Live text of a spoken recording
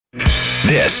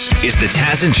This is the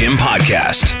Taz and Jim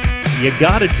podcast. You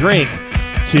got to drink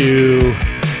to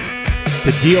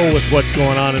deal with what's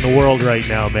going on in the world right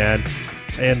now, man.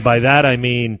 And by that, I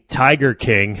mean Tiger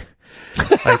King.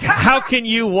 Like, how can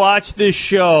you watch this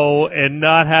show and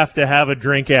not have to have a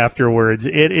drink afterwards?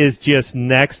 It is just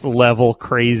next level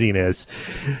craziness.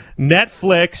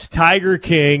 Netflix, Tiger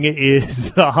King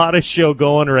is the hottest show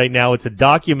going right now. It's a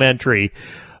documentary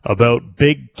about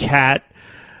big cat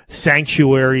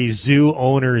sanctuary zoo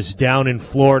owners down in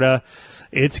Florida.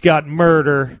 It's got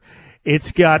murder.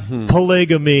 It's got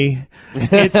polygamy.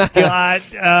 It's got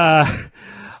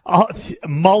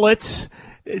mullets.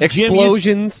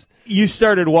 Explosions. Jim, you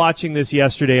started watching this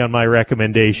yesterday on my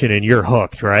recommendation, and you're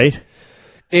hooked, right?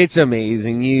 It's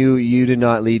amazing. You did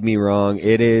not lead me wrong.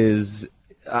 It is...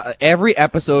 every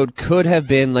episode could have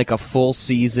been like a full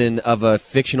season of a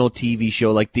fictional TV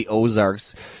show like The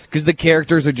Ozarks, because the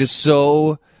characters are just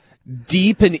so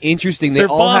deep and interesting. They're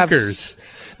all bonkers.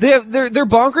 They're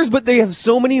bonkers, but they have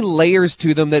so many layers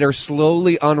to them that are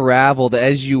slowly unraveled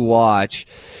as you watch.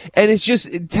 And it's just,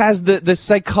 it has the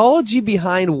psychology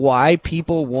behind why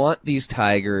people want these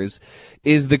tigers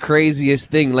is the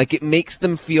craziest thing. Like, it makes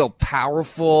them feel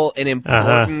powerful and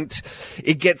important.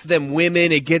 It gets them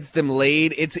women. It gets them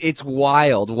laid. It's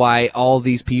wild why all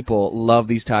these people love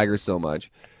these tigers so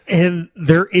much. And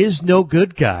there is no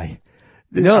good guy.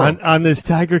 No. On this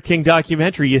Tiger King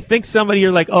documentary. You think somebody,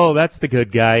 you're like, oh, that's the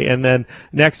good guy. And then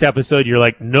next episode, you're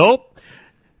like, nope.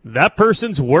 That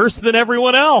person's worse than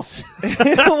everyone else.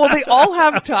 Well, they all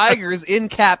have tigers in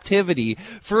captivity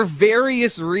for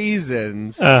various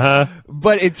reasons.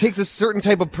 But it takes a certain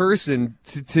type of person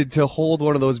to hold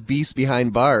one of those beasts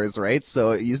behind bars, right?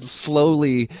 So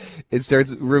it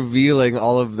starts revealing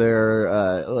all of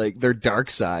their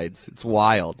dark sides. It's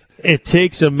wild. It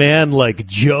takes a man like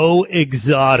Joe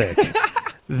Exotic.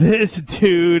 This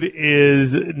dude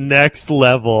is next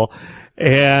level.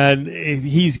 And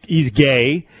he's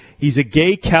gay. He's a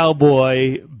gay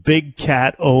cowboy, big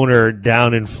cat owner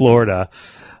down in Florida.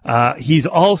 He's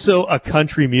also a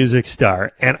country music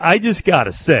star. And I just got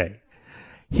to say,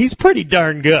 he's pretty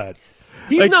darn good.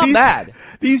 He's not bad.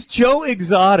 These Joe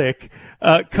Exotic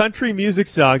country music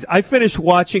songs, I finished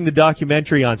watching the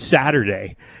documentary on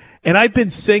Saturday, and I've been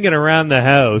singing around the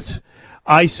house,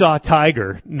 I Saw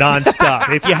Tiger, nonstop.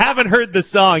 If you haven't heard the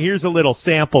song, here's a little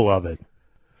sample of it.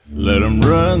 Let 'em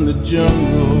run the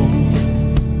jungle,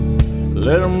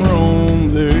 let 'em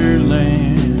roam their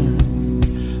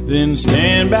land, then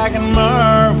stand back and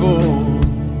marvel,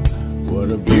 what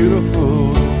a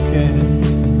beautiful cat.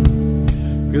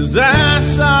 'Cause I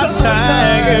saw a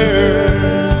tiger,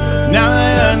 now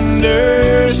I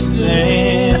understand.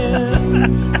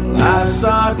 I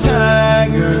saw a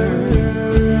tiger,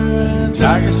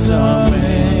 tiger saw a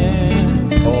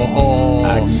man. Oh,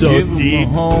 I so deep.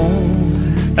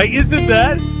 Isn't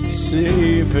that?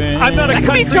 I'm not a that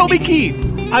could be Toby Keith.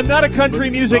 I'm not a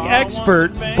country music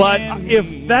expert, but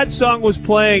if that song was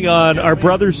playing on our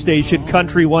brother station,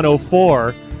 Country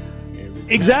 104,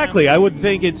 exactly, I would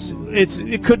think it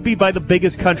could be by the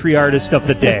biggest country artist of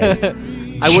the day.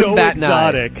 I wouldn't bat an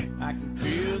eye. Exotic.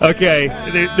 Okay,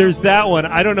 there's that one.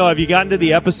 I don't know. Have you gotten to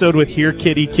the episode with Here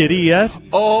Kitty Kitty yet?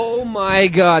 Oh my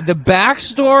God, the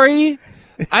backstory.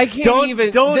 I can't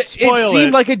Don't spoil it. It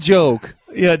seemed like a joke.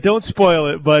 Yeah, don't spoil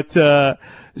it. But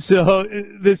so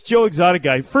this Joe Exotic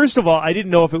guy, first of all, I didn't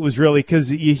know if it was really,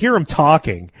 because you hear him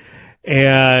talking,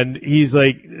 and he's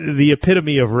like the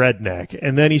epitome of redneck.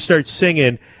 And then he starts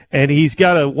singing, and he's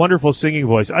got a wonderful singing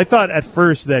voice. I thought at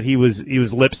first that he was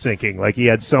lip syncing, like he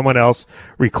had someone else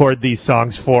record these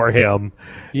songs for him,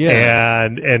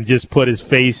 and just put his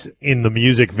face in the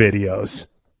music videos.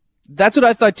 That's what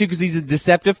I thought too, because he's a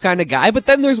deceptive kind of guy. But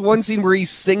then there's one scene where he's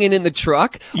singing in the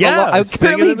truck. Yeah,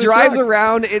 apparently he drives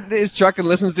around in his truck and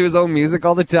listens to his own music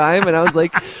all the time. And I was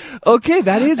like, okay,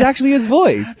 that is actually his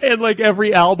voice. And like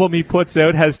every album he puts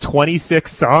out has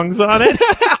 26 songs on it.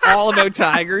 All about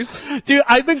tigers. Dude,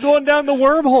 I've been going down the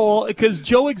wormhole because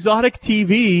Joe Exotic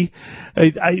TV,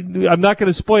 I'm not going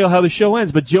to spoil how the show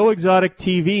ends, but Joe Exotic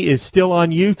TV is still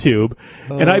on YouTube,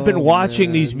 and I've been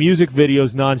watching these music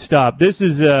videos nonstop. This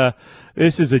is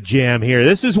a jam here.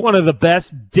 This is one of the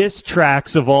best diss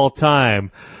tracks of all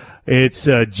time. It's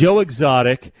Joe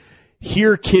Exotic,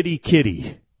 Here Kitty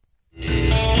Kitty.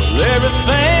 Well,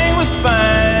 everything was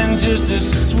fine, just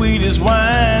as sweet as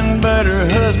wine, but her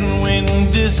husband went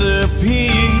and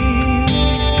disappeared.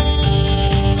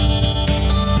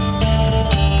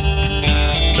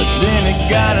 But then it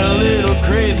got a little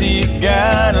crazy, it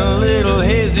got a little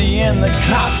hazy, and the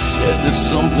cops said there's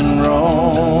something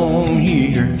wrong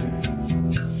here.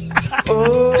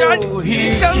 Oh,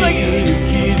 here, sounds like kitty,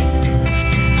 kitty,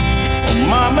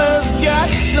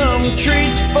 got some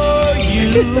treats for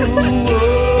you.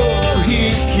 Oh,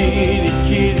 here, kitty,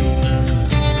 kitty.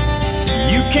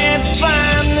 You can't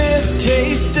find this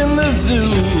taste in the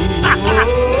zoo.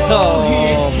 Oh,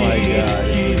 here, my kitty, God.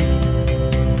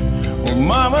 kitty. Well,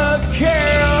 Mama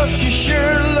Carol, she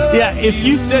sure loves Yeah, if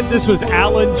you said this was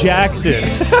Alan Jackson,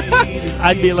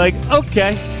 I'd be like,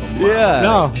 okay. Yeah.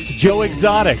 No, it's Joe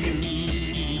Exotic,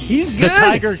 He's the good.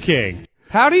 Tiger King.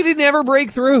 How did he never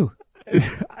break through?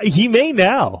 He may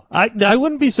now. I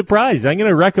wouldn't be surprised. I'm going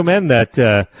to recommend that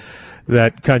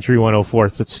that Country 104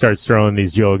 that starts throwing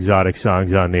these Joe Exotic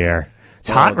songs on the air. It's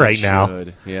hot they right now.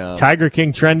 should. Yeah. Tiger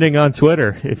King trending on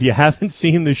Twitter. If you haven't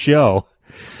seen the show,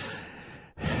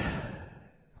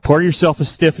 pour yourself a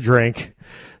stiff drink,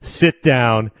 sit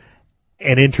down,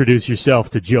 and introduce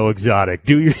yourself to Joe Exotic.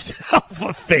 Do yourself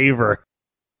a favor.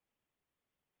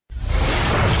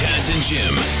 Taz and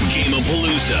Jim,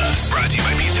 Gameapalooza, brought to you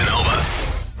by Pizza Nova.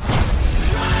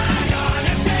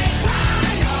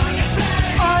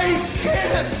 I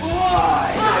can't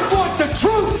lie! I want the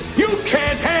truth! You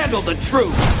can't handle the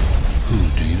truth! Who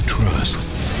do you trust?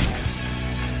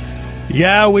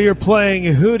 Yeah, we are playing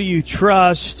Who Do You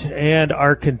Trust? And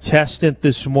our contestant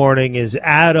this morning is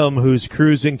Adam, who's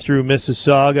cruising through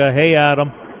Mississauga. Hey, Adam.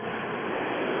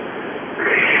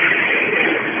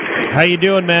 How you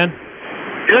doing, man?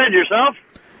 Good, yourself?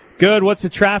 Good. What's the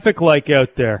traffic like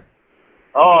out there?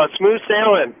 Oh, smooth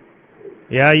sailing.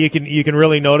 Yeah, you can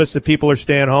really notice that people are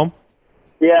staying home.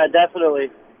 Yeah, definitely.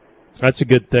 That's a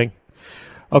good thing.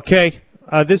 Okay,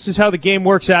 this is how the game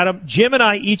works, Adam. Jim and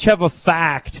I each have a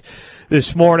fact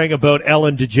this morning about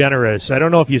Ellen DeGeneres. I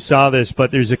don't know if you saw this,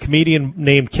 but there's a comedian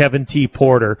named Kevin T.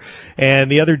 Porter, and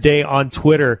the other day on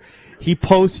Twitter, he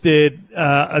posted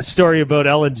a story about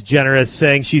Ellen DeGeneres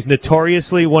saying she's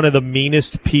notoriously one of the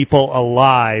meanest people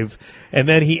alive. And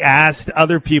then he asked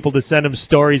other people to send him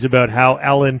stories about how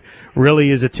Ellen really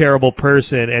is a terrible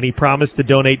person. And he promised to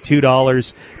donate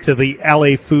 $2 to the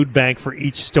LA Food Bank for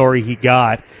each story he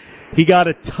got. He got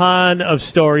a ton of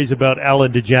stories about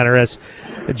Ellen DeGeneres.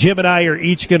 Jim and I are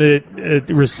each going to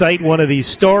recite one of these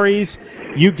stories.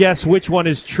 You guess which one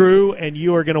is true, and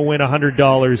you are going to win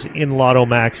 $100 in Lotto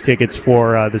Max tickets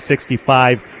for the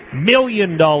 $65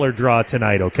 million draw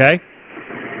tonight, okay?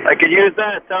 I could use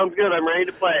that. Sounds good. I'm ready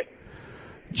to play.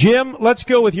 Jim, let's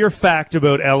go with your fact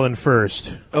about Ellen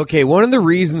first. Okay, one of the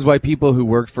reasons why people who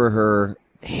worked for her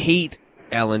hate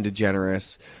Ellen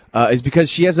DeGeneres is because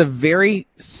she has a very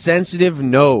sensitive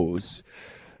nose.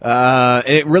 And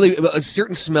it really,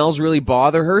 certain smells really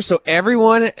bother her. So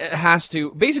everyone has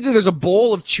to, basically there's a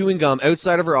bowl of chewing gum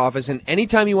outside of her office. And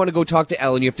anytime you want to go talk to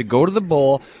Ellen, you have to go to the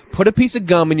bowl, put a piece of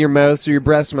gum in your mouth so your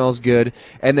breath smells good,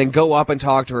 and then go up and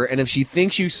talk to her. And if she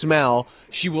thinks you smell,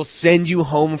 she will send you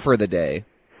home for the day.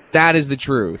 That is the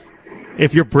truth.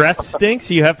 If your breath stinks,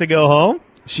 you have to go home?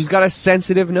 She's got a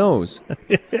sensitive nose.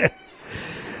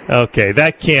 Okay,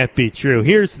 that can't be true.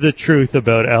 Here's the truth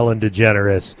about Ellen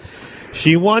DeGeneres.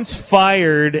 She once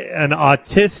fired an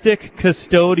autistic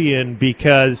custodian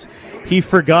because he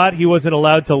forgot he wasn't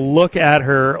allowed to look at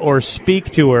her or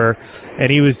speak to her,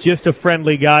 and he was just a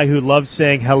friendly guy who loved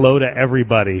saying hello to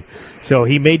everybody. So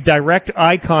he made direct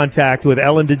eye contact with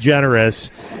Ellen DeGeneres,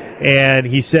 and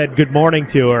he said good morning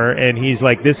to her, and he's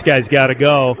like, this guy's got to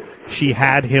go. She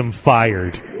had him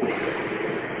fired.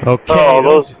 Okay. Oh,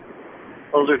 those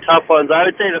are tough ones. I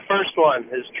would say the first one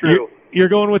is true. You're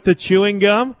going with the chewing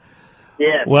gum?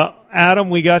 Yes. Well, Adam,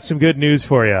 we got some good news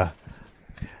for you.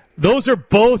 Those are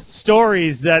both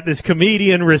stories that this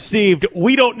comedian received.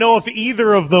 We don't know if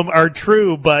either of them are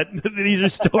true, but these are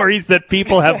stories that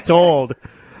people have told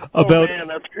about man,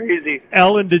 that's crazy.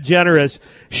 Ellen DeGeneres.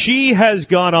 She has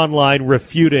gone online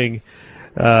refuting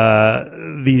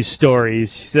these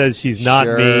stories. She says she's not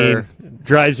mean,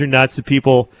 drives her nuts that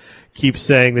people keep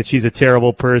saying that she's a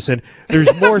terrible person.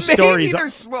 There's more stories. Maybe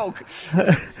there's smoke.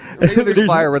 Maybe there's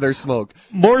fire where there's smoke.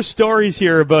 More stories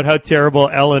here about how terrible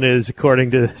Ellen is,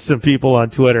 according to some people on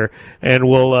Twitter, and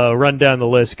we'll run down the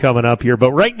list coming up here.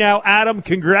 But right now, Adam,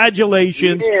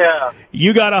 congratulations. Yeah.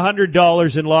 You got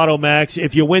 $100 in Lotto Max.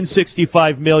 If you win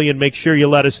 $65 million, make sure you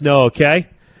let us know, okay?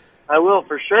 I will,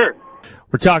 for sure.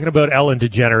 We're talking about Ellen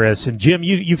DeGeneres. And, Jim,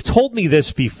 you've told me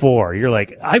this before. You're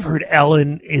like, I've heard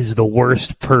Ellen is the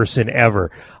worst person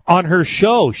ever. On her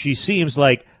show, she seems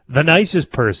like the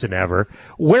nicest person ever.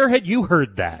 Where had you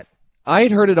heard that? I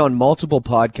had heard it on multiple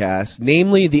podcasts,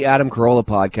 namely the Adam Carolla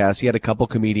podcast. He had a couple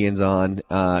comedians on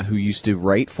who used to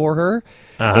write for her,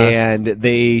 and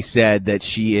they said that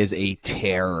she is a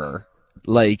terror.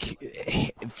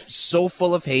 like so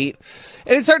full of hate.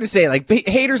 And it's hard to say, like,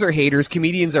 haters are haters,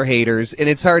 comedians are haters, and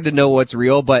it's hard to know what's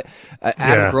real. But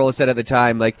Adam Carolla said at the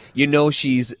time, like,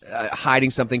 she's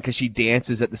hiding something because she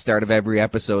dances at the start of every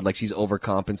episode, like she's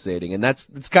overcompensating. And that's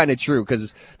kind of true,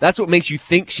 because that's what makes you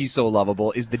think she's so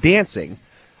lovable, is the dancing.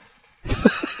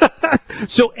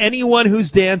 So anyone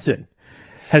who's dancing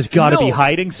has got to be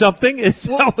hiding something? Is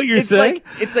that what you're saying?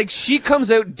 It's like she comes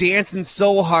out dancing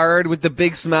so hard with the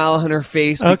big smile on her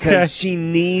face because she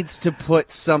needs to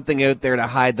put something out there to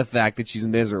hide the fact that she's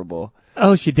miserable.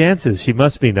 Oh, she dances. She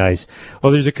must be nice.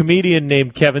 Well, there's a comedian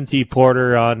named Kevin T.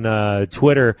 Porter on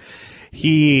Twitter.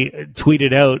 He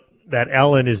tweeted out that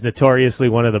Ellen is notoriously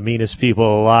one of the meanest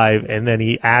people alive, and then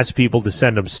he asked people to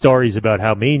send him stories about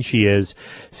how mean she is,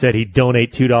 said he'd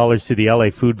donate $2 to the LA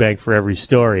Food Bank for every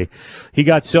story. He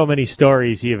got so many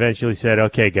stories, he eventually said,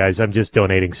 okay, guys, I'm just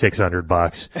donating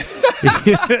 $600.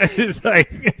 It's like,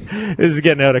 this is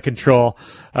getting out of control.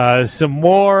 Some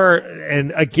more,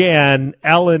 and again,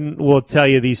 Ellen will tell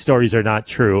you these stories are not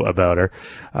true about her.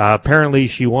 Apparently,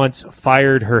 she once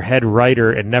fired her head writer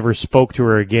and never spoke to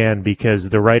her again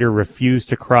because the writer refused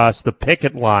to cross the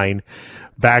picket line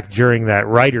back during that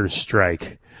writer's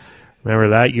strike. Remember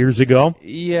that years ago?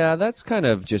 Yeah, that's kind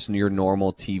of just your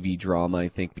normal TV drama, I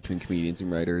think, between comedians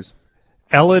and writers.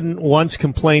 Ellen once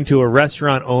complained to a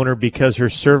restaurant owner because her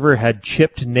server had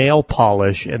chipped nail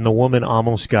polish, and the woman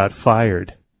almost got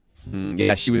fired.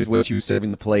 Yeah, when she was serving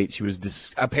the plate, she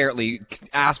was apparently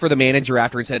asked for the manager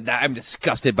after and said, I'm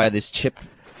disgusted by this chipped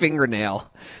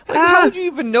fingernail. Like, how would you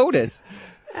even notice?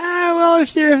 Well,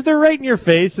 if they're right in your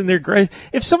face and they're great,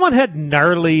 if someone had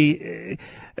gnarly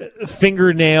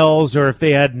fingernails, or if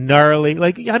they had gnarly,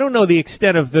 like, I don't know the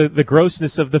extent of the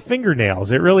grossness of the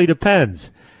fingernails. It really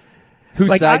depends.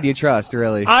 Whose side do you trust,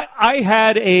 really?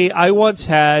 I once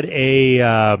had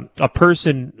a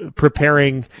person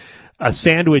preparing a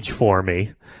sandwich for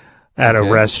me at a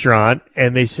restaurant,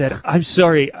 and they said, I'm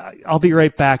sorry, I'll be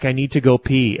right back. I need to go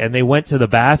pee. And they went to the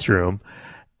bathroom.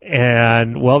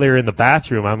 And while they were in the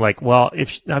bathroom, I'm like, well,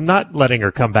 I'm not letting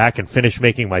her come back and finish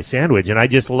making my sandwich, and I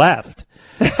just left.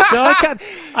 So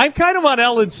I'm kind of on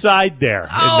Ellen's side there.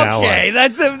 Okay,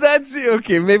 that's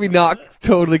okay. Maybe not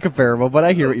totally comparable, but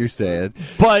I hear what you're saying.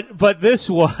 But this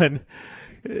one,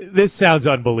 this sounds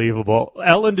unbelievable.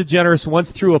 Ellen DeGeneres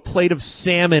once threw a plate of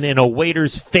salmon in a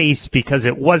waiter's face because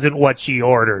it wasn't what she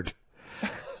ordered.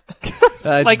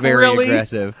 That's like, very really?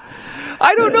 aggressive.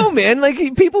 I don't know, man. Like,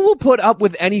 people will put up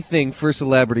with anything for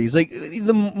celebrities. Like,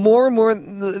 the more and more,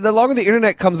 the longer the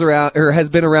internet comes around, or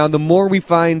has been around, the more we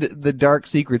find the dark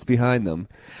secrets behind them.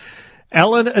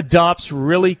 Ellen adopts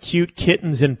really cute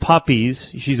kittens and puppies.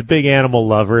 She's a big animal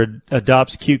lover,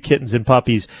 adopts cute kittens and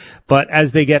puppies. But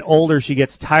as they get older, she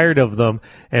gets tired of them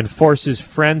and forces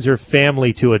friends or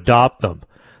family to adopt them.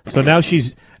 So now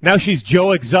she's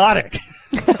Joe Exotic.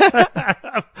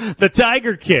 The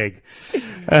Tiger King.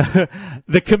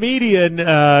 The comedian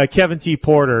Kevin T.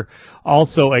 Porter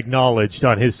also acknowledged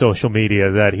on his social media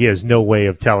that he has no way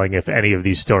of telling if any of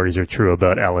these stories are true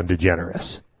about Ellen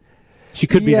DeGeneres. She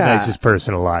could be the nicest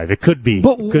person alive. It could be.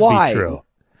 But could why? Be true.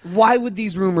 Why would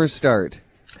these rumors start?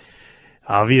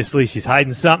 Obviously, she's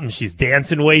hiding something. She's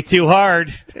dancing way too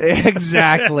hard.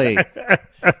 Exactly.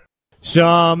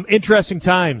 Some interesting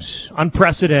times,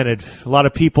 unprecedented. A lot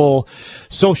of people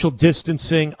social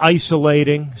distancing,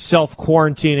 isolating,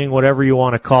 self-quarantining, whatever you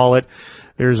want to call it.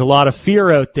 There's a lot of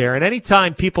fear out there. And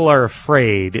anytime people are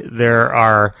afraid, there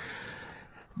are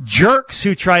jerks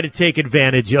who try to take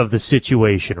advantage of the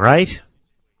situation, right?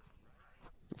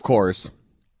 Of course.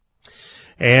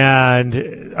 And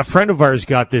a friend of ours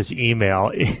got this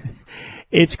email.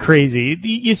 It's crazy.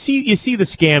 You see the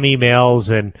scam emails,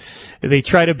 and they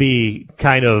try to be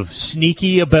kind of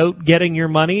sneaky about getting your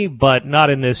money, but not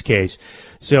in this case.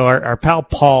 So our pal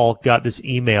Paul got this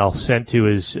email sent to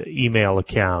his email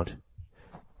account.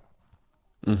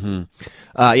 Mm-hmm.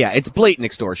 Yeah, it's blatant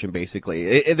extortion,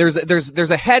 basically.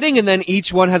 There's a heading, and then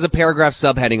each one has a paragraph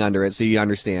subheading under it, so you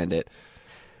understand it.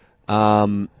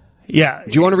 Yeah.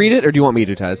 Do you want to read it, or do you want me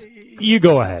to, Taz? You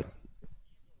go ahead.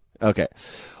 Okay.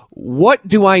 What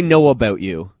do I know about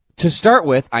you? To start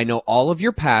with, I know all of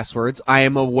your passwords. I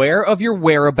am aware of your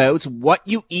whereabouts, what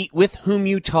you eat, with whom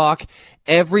you talk,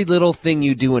 every little thing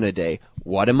you do in a day.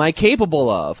 What am I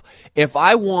capable of? If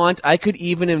I want, I could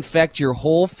even infect your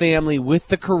whole family with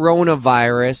the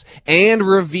coronavirus and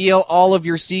reveal all of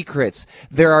your secrets.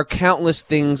 There are countless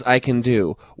things I can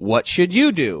do. What should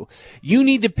you do? You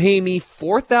need to pay me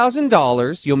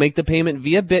 $4,000. You'll make the payment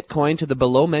via Bitcoin to the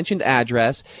below mentioned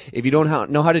address. If you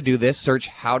don't know how to do this, search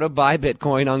how to buy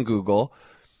Bitcoin on Google.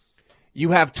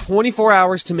 You have 24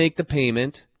 hours to make the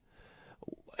payment.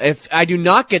 If I do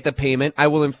not get the payment, I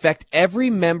will infect every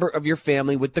member of your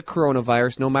family with the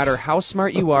coronavirus, no matter how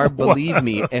smart you are. Believe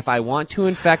me, if I want to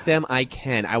infect them, I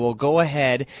can. I will go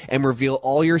ahead and reveal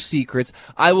all your secrets.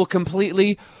 I will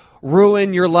completely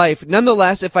ruin your life.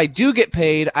 Nonetheless, if I do get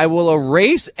paid, I will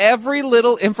erase every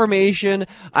little information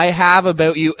I have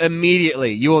about you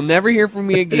immediately. You will never hear from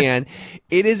me again.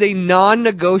 It is a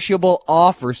non-negotiable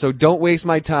offer, so don't waste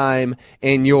my time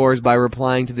and yours by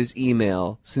replying to this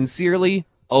email. Sincerely,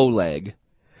 Oleg.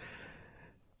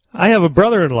 I have a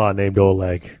brother-in-law named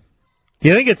Oleg. Do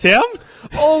you think it's him?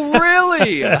 Oh,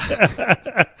 really?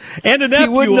 And a nephew, He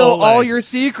would know Oleg. all your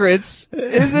secrets.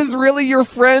 Is this really your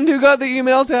friend who got the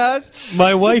email, Taz?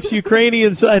 My wife's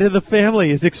Ukrainian side of the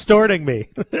family is extorting me.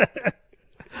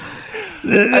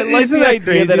 I like the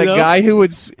idea that a guy who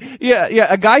would,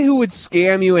 a guy who would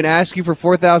scam you and ask you for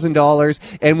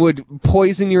 $4,000 and would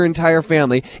poison your entire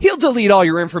family. He'll delete all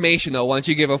your information though once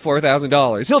you give him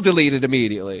 $4,000. He'll delete it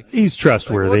immediately. He's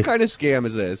trustworthy. What kind of scam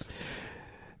is this?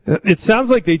 It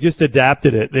sounds like they just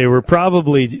adapted it. They were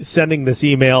probably sending this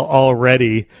email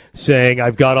already saying,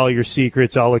 I've got all your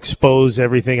secrets. I'll expose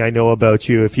everything I know about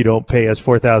you if you don't pay us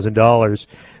 $4,000.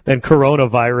 Then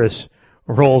coronavirus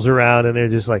rolls around and they're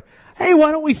just like, hey,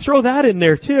 why don't we throw that in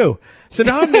there too? So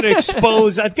now I'm going to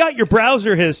expose, I've got your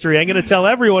browser history. I'm going to tell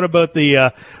everyone about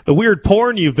the weird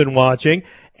porn you've been watching.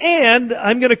 And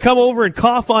I'm going to come over and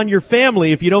cough on your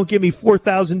family if you don't give me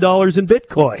 $4,000 in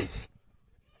Bitcoin.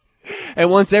 And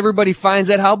once everybody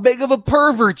finds out how big of a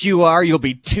pervert you are, you'll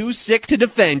be too sick to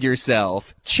defend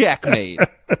yourself. Checkmate.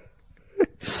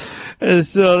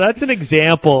 So that's an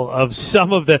example of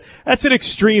that's an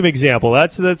extreme example.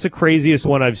 That's the craziest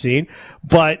one I've seen.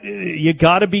 But you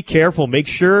got to be careful. Make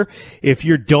sure if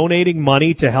you're donating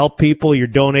money to help people, you're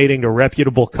donating to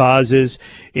reputable causes.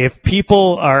 If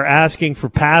people are asking for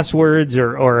passwords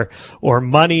or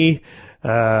money,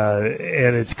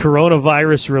 and it's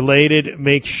coronavirus related,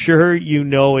 make sure you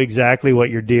know exactly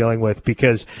what you're dealing with,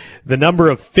 because the number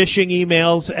of phishing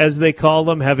emails, as they call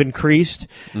them, have increased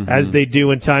as they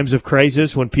do in times of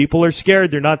crisis. When people are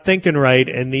scared, they're not thinking right.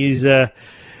 And these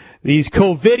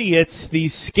COVIDiots,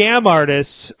 these scam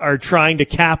artists are trying to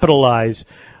capitalize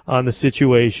on the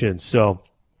situation. So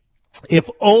if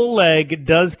Oleg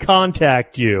does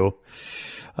contact you,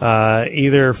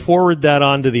 either forward that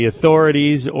on to the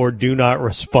authorities or do not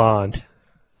respond.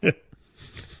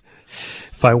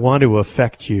 If I want to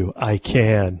affect you, I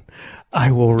can.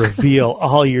 I will reveal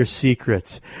all your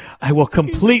secrets. I will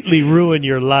completely ruin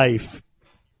your life.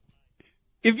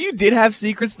 If you did have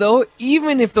secrets, though,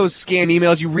 even if those scam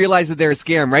emails, you realize that they're a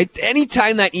scam, right?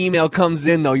 Anytime that email comes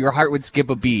in, though, your heart would skip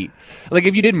a beat. Like,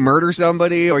 if you did murder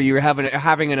somebody or you were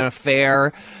having an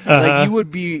affair, like, you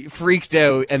would be freaked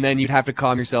out, and then you'd have to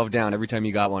calm yourself down every time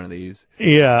you got one of these.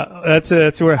 Yeah, that's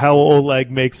where how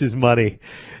Oleg makes his money.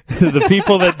 The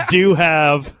people that do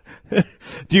have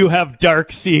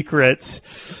dark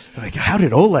secrets. Like, how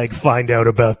did Oleg find out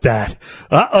about that?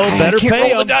 Better pay roll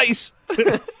the him. dice.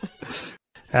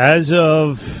 As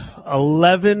of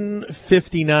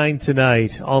 11:59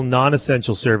 tonight, all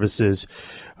non-essential services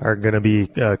are going to be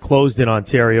closed in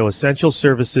Ontario. Essential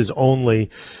services only,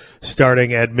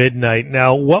 starting at midnight.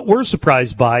 Now, what we're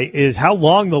surprised by is how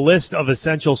long the list of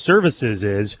essential services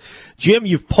is. Jim,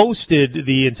 you've posted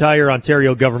the entire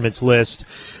Ontario government's list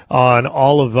on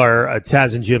all of our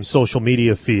Taz and Jim social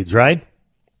media feeds, right?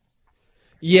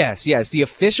 Yes, the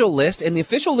official list, and the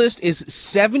official list is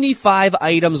 75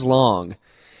 items long.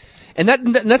 And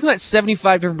that's not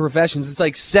 75 different professions. It's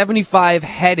like 75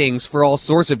 headings for all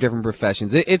sorts of different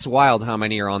professions. It's wild how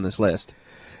many are on this list.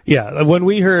 Yeah, when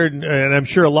we heard, and I'm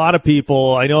sure a lot of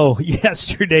people, I know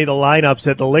yesterday the lineups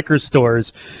at the liquor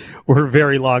stores were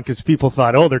very long because people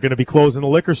thought, they're going to be closing the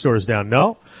liquor stores down.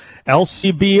 No,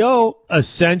 LCBO,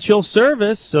 essential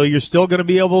service, so you're still going to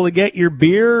be able to get your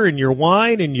beer and your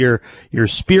wine and your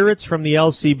spirits from the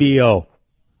LCBO.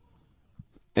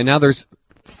 And now there's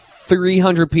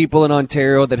 300 people in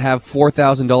Ontario that have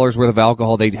 $4,000 worth of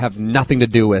alcohol they have nothing to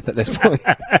do with at this point.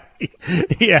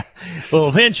 Yeah. Well,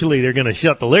 eventually they're going to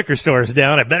shut the liquor stores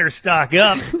down. I better stock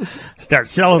up, start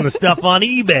selling the stuff on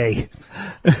eBay.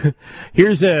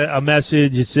 Here's a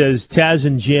message. It says, Taz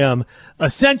and Jim,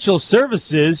 essential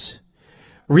services,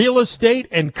 real estate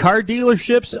and car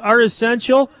dealerships are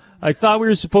essential. I thought we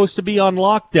were supposed to be on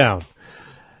lockdown.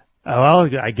 Well,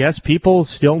 I guess people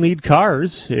still need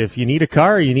cars. If you need a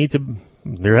car,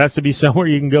 there has to be somewhere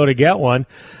you can go to get one.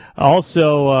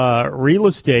 Also, real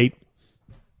estate.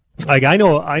 Like I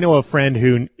know a friend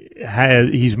who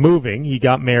he's moving. He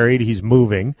got married. He's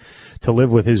moving to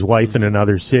live with his wife in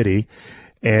another city,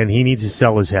 and he needs to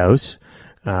sell his house.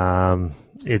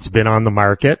 It's been on the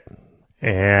market,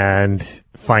 and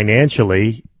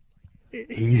financially,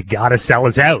 he's got to sell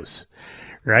his house.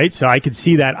 Right? So I could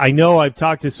see that. I know I've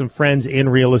talked to some friends in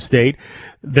real estate.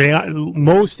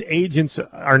 Most agents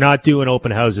are not doing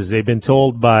open houses. They've been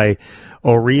told by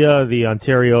OREA, the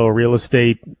Ontario Real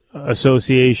Estate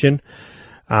Association,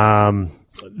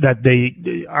 that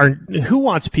they aren't. Who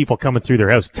wants people coming through their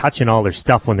house touching all their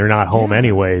stuff when they're not home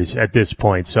anyways at this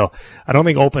point? So I don't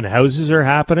think open houses are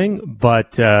happening,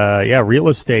 but real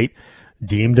estate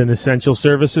deemed an essential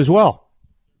service as well.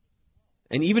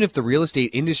 And even if the real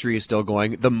estate industry is still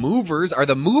going, are the movers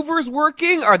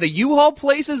working? Are the U-Haul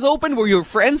places open where your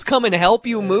friends come and help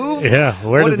you move? Yeah,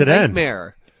 where does it end?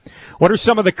 What are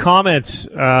some of the comments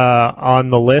on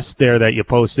the list there that you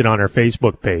posted on our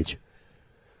Facebook page?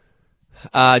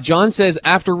 John says,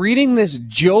 after reading this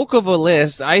joke of a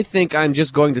list, I think I'm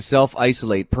just going to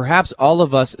self-isolate. Perhaps all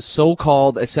of us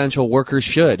so-called essential workers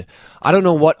should. I don't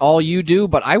know what all you do,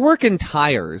 but I work in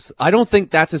tires. I don't think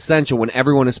that's essential when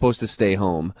everyone is supposed to stay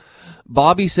home.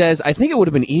 Bobby says, I think it would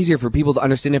have been easier for people to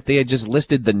understand if they had just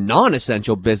listed the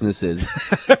non-essential businesses.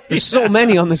 There's so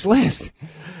many on this list.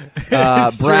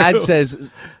 Brad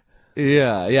says,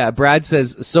 Brad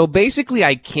says, so basically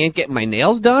I can't get my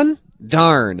nails done?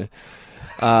 Darn.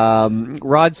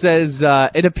 Rod says,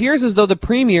 it appears as though the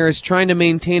Premier is trying to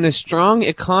maintain a strong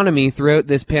economy throughout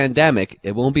this pandemic.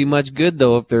 It won't be much good,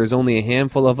 though, if there's only a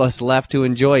handful of us left to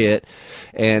enjoy it.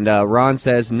 And Ron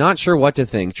says, not sure what to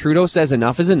think. Trudeau says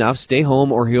enough is enough. Stay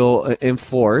home or he'll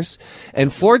enforce.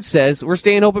 And Ford says, we're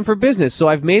staying open for business. So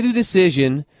I've made a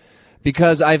decision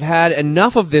because I've had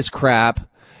enough of this crap.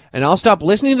 And I'll stop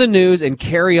listening to the news and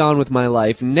carry on with my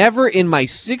life. Never in my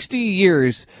 60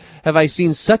 years have I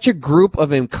seen such a group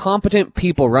of incompetent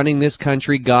people running this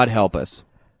country. God help us.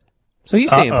 So he's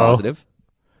staying positive.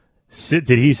 Did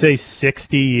he say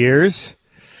 60 years?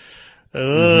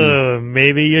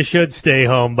 Maybe you should stay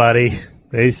home, buddy.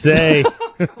 They say.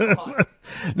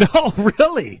 No,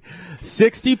 really.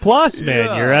 60 plus, man.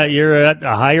 Yeah. You're at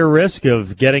a higher risk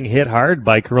of getting hit hard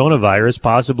by coronavirus,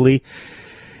 possibly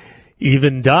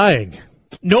even dying.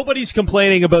 Nobody's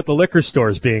complaining about the liquor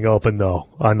stores being open, though,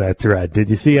 on that thread. Did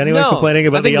you see anyone complaining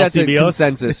about the LCBOs?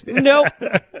 That's a consensus. Nope.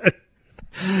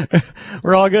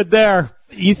 We're all good there.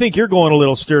 You think you're going a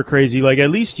little stir-crazy. Like, at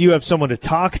least you have someone to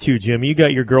talk to, Jim. You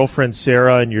got your girlfriend,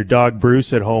 Sarah, and your dog,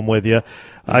 Bruce, at home with you.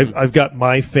 I've got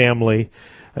my family,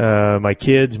 my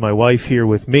kids, my wife here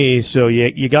with me, so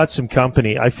you got some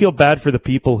company. I feel bad for the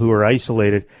people who are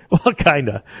isolated. Well,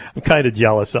 kinda. I'm kinda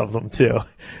jealous of them too,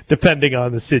 depending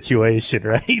on the situation,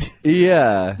 right?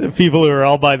 Yeah. The people who are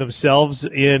all by themselves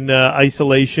in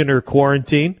isolation or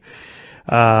quarantine.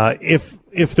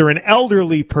 If they're an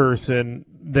elderly person,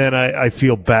 then I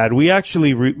feel bad. We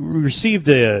actually received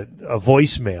a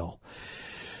voicemail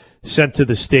sent to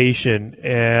the station,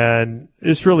 and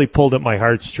this really pulled at my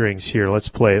heartstrings here. Let's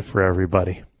play it for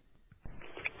everybody.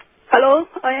 Hello,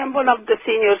 I am one of the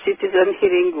senior citizens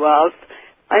here in Guelph.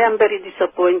 I am very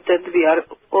disappointed. We are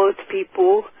old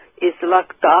people, is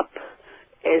locked up,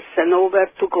 is nowhere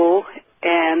to go,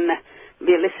 and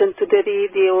we listen to the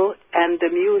radio, and the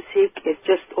music is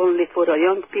just only for the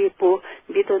young people.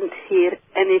 We don't hear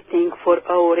anything for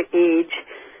our age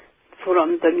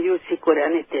from the music or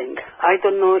anything. I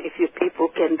don't know if you people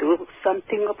can do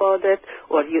something about it,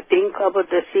 or you think about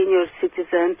the senior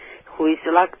citizen who is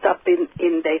locked up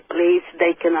in their place.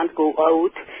 They cannot go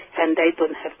out, and they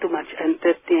don't have too much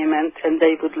entertainment, and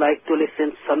they would like to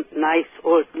listen some nice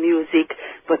old music,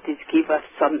 but it give us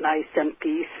some nice and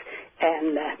peace,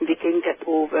 and we can get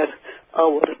over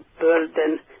our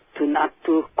burden to not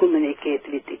to communicate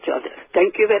with each other.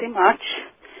 Thank you very much.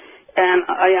 And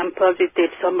I am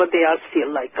positive somebody else feel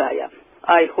like I am.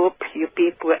 I hope you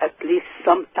people at least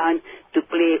some time to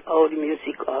play our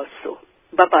music also.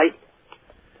 Bye-bye.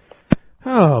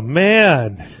 Oh,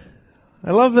 man.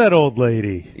 I love that old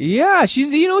lady. Yeah,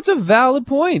 it's a valid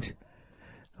point.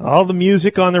 All the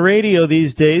music on the radio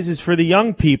these days is for the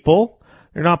young people.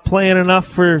 They're not playing enough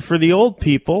for the old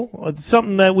people. It's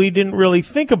something that we didn't really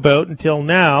think about until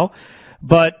now.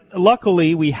 But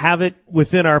luckily, we have it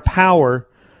within our power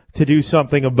to do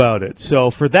something about it.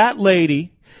 So for that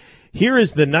lady, here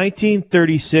is the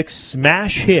 1936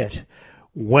 smash hit,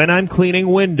 When I'm Cleaning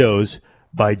Windows,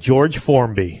 by George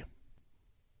Formby.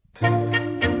 Now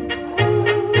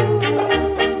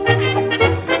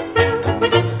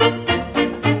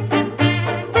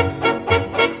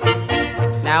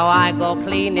I go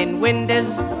cleaning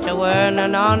windows to earn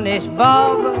an honest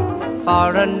bob.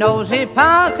 For a nosy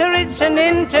Parker, it's an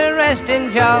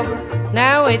interesting job.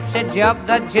 Now it's a job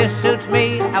that just suits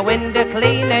me. A window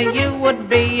cleaner you would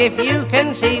be if you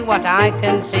can see what I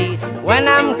can see. When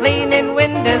I'm cleaning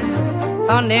windows,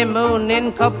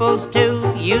 Honeymooning couples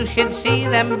too, you should see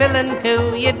them bill and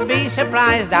coo. You'd be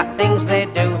surprised at things they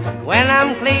do. When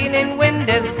I'm cleaning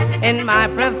windows in my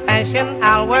profession,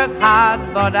 I'll work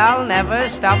hard, but I'll never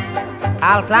stop.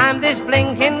 I'll climb this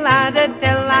blinking ladder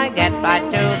till I get right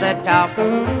to the top.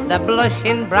 The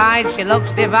blushing bride, she looks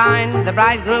divine. The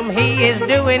bridegroom, he is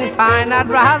doing fine. I'd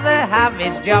rather have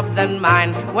his job than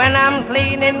mine. When I'm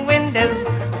cleaning windows,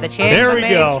 the There we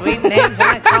go. sweet names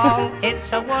I call.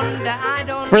 It's a wonder I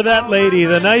don't For that lady,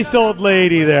 the nice old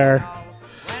lady there.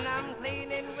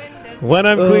 When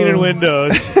I'm cleaning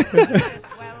windows.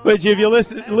 But if you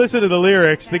listen to the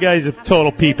lyrics, the guy's a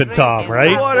total peeping Tom,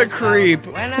 right? What a creep.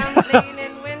 When I'm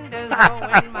cleaning windows, oh,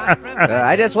 when my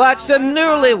I just watched a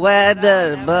newlywed,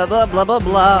 blah, blah, blah, blah,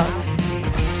 blah.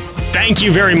 Thank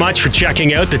you very much for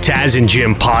checking out the Taz and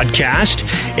Jim podcast.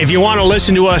 If you want to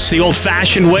listen to us the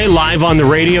old-fashioned way, live on the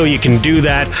radio, you can do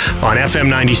that on FM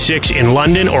 96 in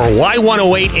London or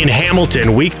Y108 in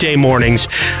Hamilton, weekday mornings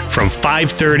from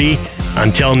 5:30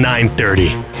 until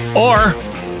 9:30. Or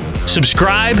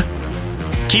subscribe,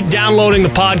 keep downloading the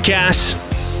podcasts,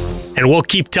 and we'll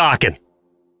keep talking.